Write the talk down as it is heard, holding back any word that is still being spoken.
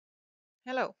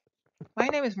Hello, my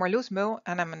name is Marloes Mul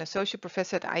and I'm an associate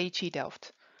professor at IHE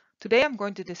Delft. Today I'm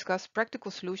going to discuss practical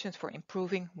solutions for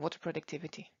improving water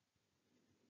productivity.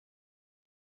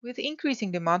 With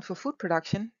increasing demand for food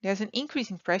production, there's an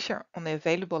increasing pressure on the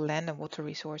available land and water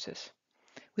resources.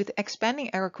 With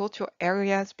expanding agricultural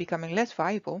areas becoming less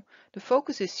viable, the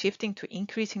focus is shifting to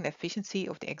increasing the efficiency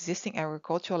of the existing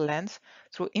agricultural lands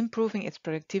through improving its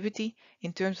productivity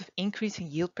in terms of increasing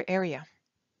yield per area.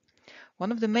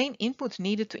 One of the main inputs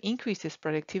needed to increase this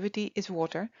productivity is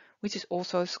water, which is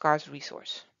also a scarce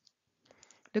resource.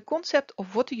 The concept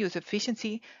of water use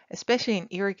efficiency, especially in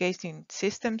irrigation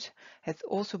systems, has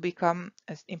also become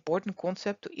an important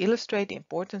concept to illustrate the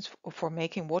importance for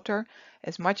making water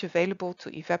as much available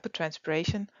to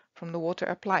evapotranspiration from the water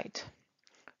applied,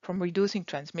 from reducing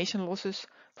transmission losses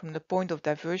from the point of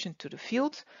diversion to the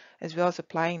fields, as well as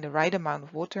applying the right amount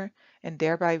of water and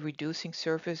thereby reducing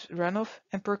surface runoff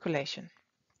and percolation.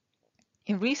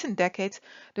 In recent decades,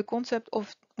 the concept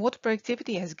of water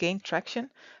productivity has gained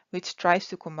traction, which tries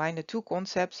to combine the two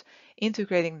concepts,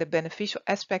 integrating the beneficial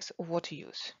aspects of water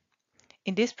use.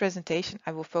 In this presentation,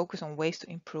 I will focus on ways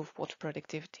to improve water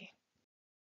productivity.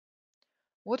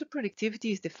 Water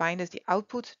productivity is defined as the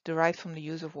output derived from the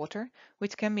use of water,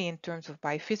 which can be in terms of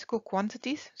biophysical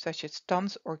quantities, such as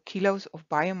tons or kilos of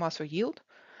biomass or yield,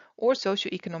 or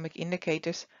socioeconomic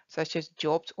indicators, such as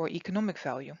jobs or economic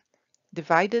value,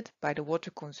 divided by the water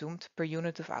consumed per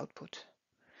unit of output.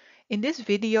 In this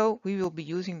video, we will be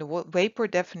using the vapor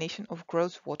definition of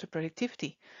gross water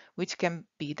productivity, which can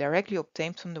be directly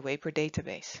obtained from the vapor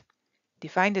database,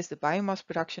 defined as the biomass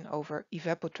production over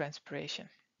evapotranspiration.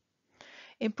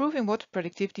 Improving water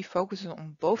productivity focuses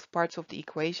on both parts of the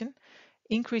equation,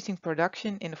 increasing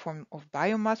production in the form of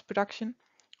biomass production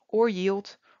or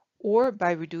yield, or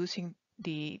by reducing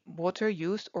the water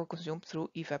used or consumed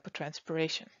through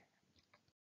evapotranspiration.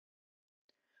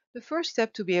 The first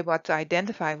step to be able to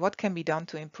identify what can be done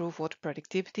to improve water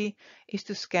productivity is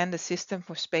to scan the system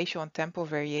for spatial and temporal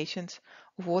variations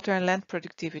of water and land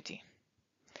productivity.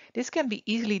 This can be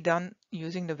easily done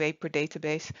using the Vapor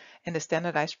database and the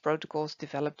standardized protocols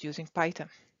developed using Python.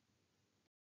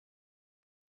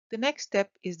 The next step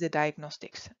is the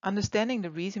diagnostics, understanding the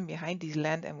reason behind these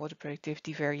land and water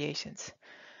productivity variations.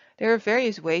 There are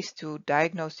various ways to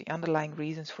diagnose the underlying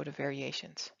reasons for the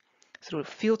variations. Through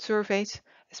field surveys,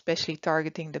 especially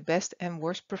targeting the best and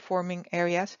worst performing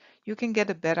areas, you can get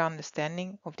a better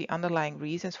understanding of the underlying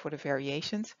reasons for the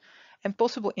variations and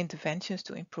possible interventions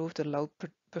to improve the low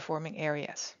performing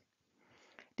areas.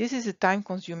 This is a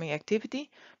time-consuming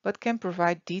activity, but can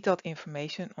provide detailed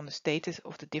information on the status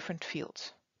of the different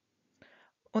fields.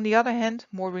 On the other hand,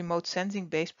 more remote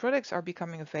sensing-based products are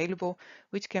becoming available,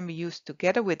 which can be used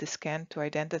together with the scan to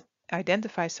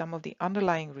identify some of the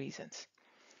underlying reasons.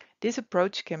 This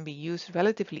approach can be used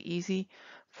relatively easy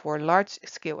for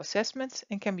large-scale assessments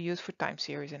and can be used for time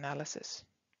series analysis.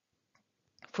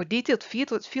 For detailed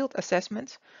field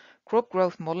assessments, crop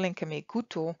growth modeling can be a good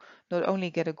tool not only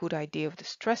to get a good idea of the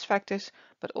stress factors,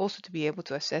 but also to be able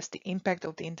to assess the impact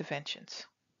of the interventions.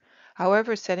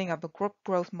 However, setting up a crop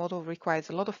growth model requires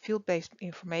a lot of field-based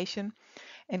information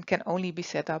and can only be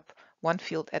set up one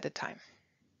field at a time.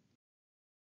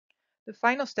 The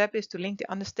final step is to link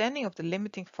the understanding of the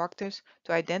limiting factors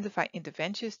to identify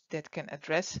interventions that can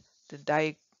address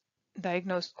the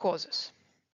diagnosed causes.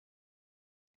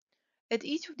 At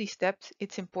each of these steps,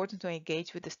 it's important to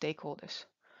engage with the stakeholders,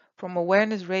 from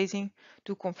awareness raising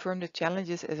to confirm the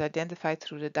challenges as identified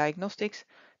through the diagnostics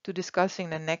to discussing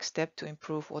the next step to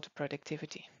improve water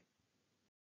productivity.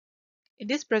 In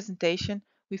this presentation,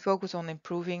 we focus on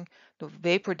improving the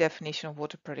vapor definition of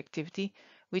water productivity,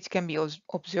 which can be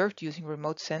observed using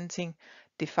remote sensing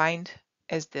defined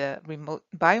as the remote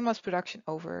biomass production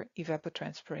over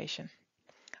evapotranspiration.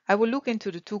 I will look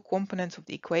into the two components of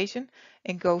the equation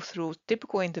and go through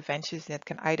typical interventions that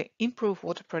can either improve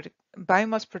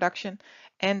biomass production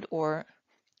and or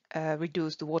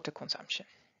reduce the water consumption.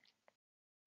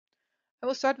 I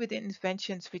will start with the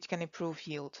interventions which can improve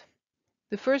yield.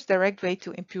 The first direct way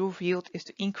to improve yield is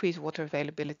to increase water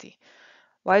availability,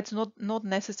 while it's not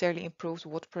necessarily improves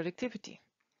water productivity.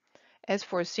 As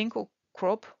for a single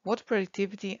crop, water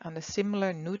productivity under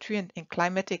similar nutrient and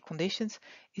climatic conditions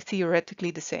is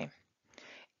theoretically the same.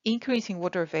 Increasing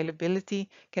water availability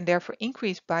can therefore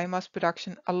increase biomass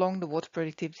production along the water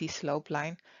productivity slope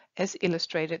line, as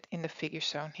illustrated in the figure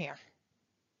shown here.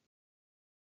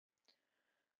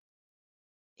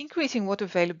 Increasing water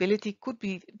availability could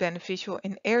be beneficial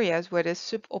in areas where there's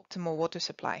suboptimal water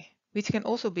supply, which can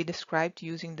also be described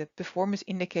using the performance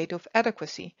indicator of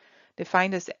adequacy,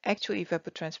 defined as the actual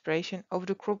evapotranspiration over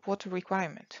the crop water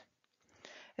requirement.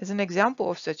 As an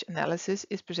example of such analysis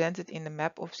is presented in the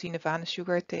map of Sinavane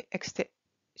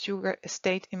sugar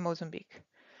estate in Mozambique,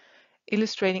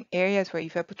 illustrating areas where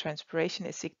evapotranspiration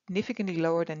is significantly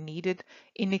lower than needed,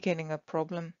 indicating a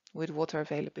problem with water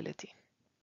availability.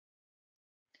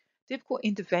 Typical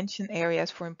intervention areas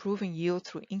for improving yield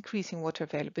through increasing water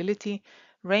availability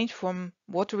range from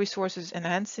water resources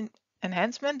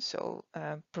enhancement, so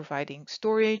providing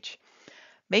storage,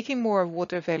 making more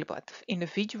water available at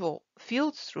individual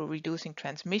fields through reducing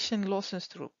transmission losses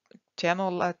through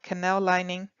canal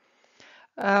lining,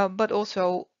 but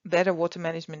also better water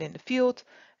management in the field,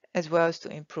 as well as to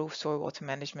improve soil water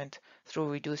management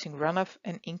through reducing runoff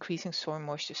and increasing soil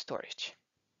moisture storage.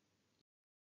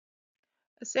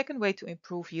 A second way to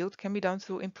improve yield can be done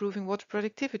through improving water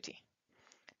productivity.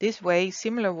 This way,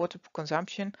 similar water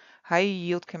consumption, higher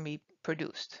yield can be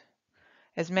produced.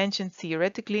 As mentioned,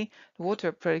 theoretically, the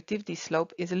water productivity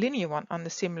slope is a linear one under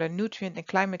similar nutrient and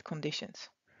climate conditions.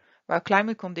 While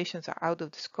climate conditions are out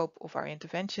of the scope of our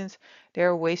interventions, there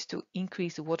are ways to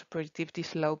increase the water productivity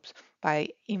slopes by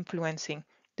influencing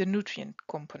the nutrient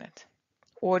component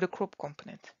or the crop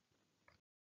component.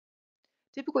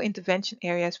 Typical intervention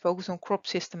areas focus on crop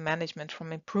system management,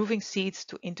 from improving seeds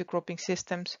to intercropping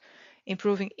systems,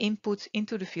 improving inputs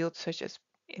into the field such as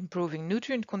improving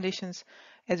nutrient conditions,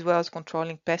 as well as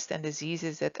controlling pests and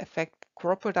diseases that affect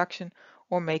crop production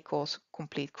or may cause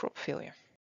complete crop failure.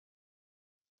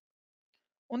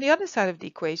 On the other side of the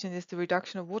equation is the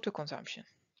reduction of water consumption.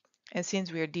 And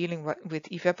since we are dealing with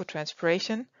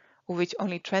evapotranspiration, of which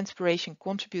only transpiration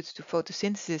contributes to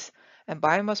photosynthesis and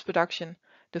biomass production,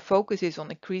 the focus is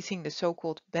on increasing the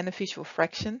so-called beneficial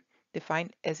fraction,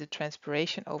 defined as the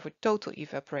transpiration over total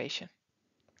evaporation.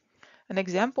 An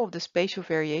example of the spatial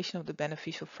variation of the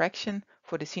beneficial fraction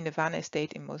for the Sinavane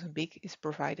estate in Mozambique is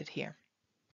provided here.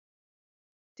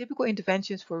 Typical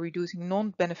interventions for reducing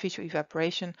non-beneficial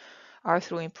evaporation are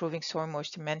through improving soil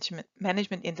moisture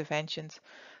management interventions,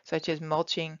 such as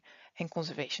mulching and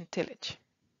conservation tillage.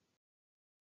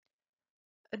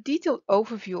 A detailed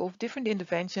overview of different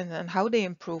interventions and how they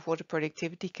improve water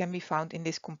productivity can be found in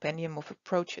this compendium of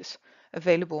approaches,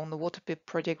 available on the WaterPIP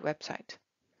project website.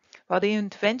 While the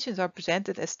interventions are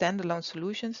presented as standalone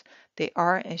solutions, they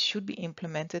are and should be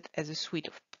implemented as a suite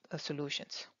of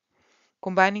solutions.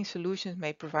 Combining solutions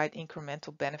may provide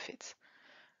incremental benefits.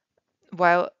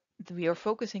 While we are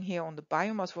focusing here on the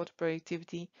biomass water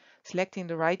productivity, selecting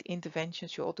the right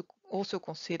interventions should also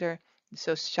consider the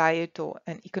societal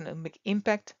and economic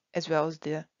impact as well as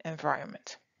the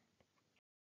environment.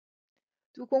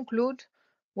 To conclude,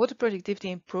 water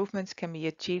productivity improvements can be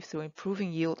achieved through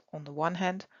improving yield on the one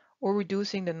hand or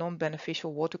reducing the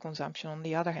non-beneficial water consumption on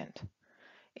the other hand.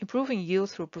 Improving yield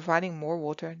through providing more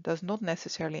water does not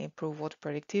necessarily improve water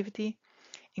productivity.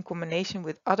 In combination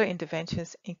with other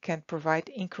interventions, it can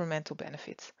provide incremental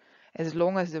benefits, as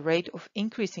long as the rate of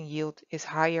increasing yield is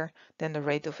higher than the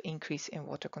rate of increase in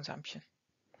water consumption.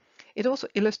 It also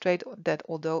illustrates that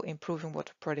although improving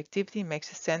water productivity makes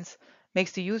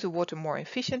the use of water more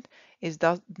efficient, it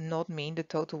does not mean the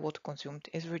total water consumed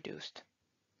is reduced.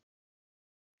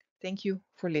 Thank you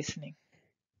for listening.